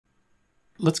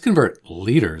let's convert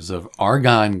liters of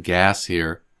argon gas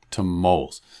here to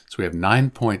moles. So we have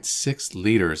 9.6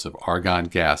 liters of argon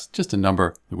gas, just a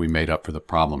number that we made up for the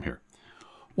problem here.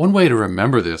 One way to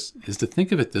remember this is to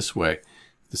think of it this way,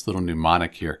 this little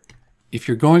mnemonic here. If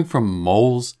you're going from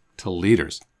moles to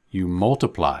liters, you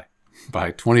multiply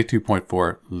by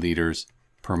 22.4 liters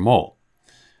per mole.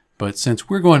 But since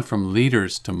we're going from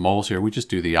liters to moles here, we just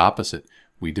do the opposite.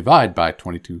 We divide by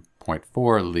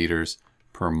 22.4 liters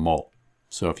per mole.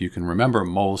 So if you can remember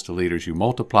moles to liters, you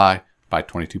multiply by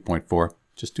 22.4.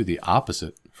 Just do the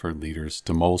opposite for liters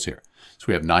to moles here. So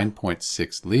we have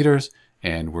 9.6 liters,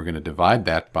 and we're going to divide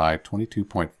that by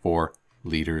 22.4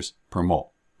 liters per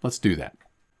mole. Let's do that.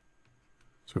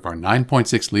 So we have our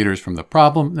 9.6 liters from the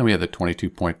problem, then we have the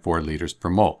 22.4 liters per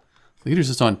mole. Liters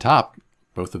is on top,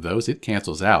 both of those, it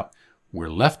cancels out. We're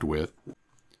left with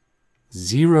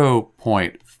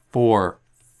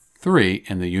 0.43,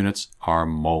 and the units are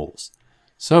moles.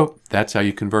 So that's how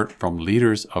you convert from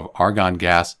liters of argon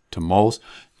gas to moles.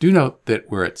 Do note that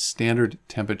we're at standard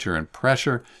temperature and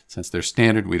pressure. Since they're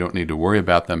standard, we don't need to worry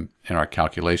about them in our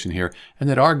calculation here. And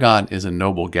that argon is a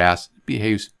noble gas. It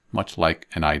behaves much like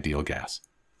an ideal gas.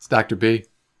 It's Dr. B.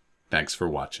 Thanks for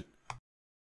watching.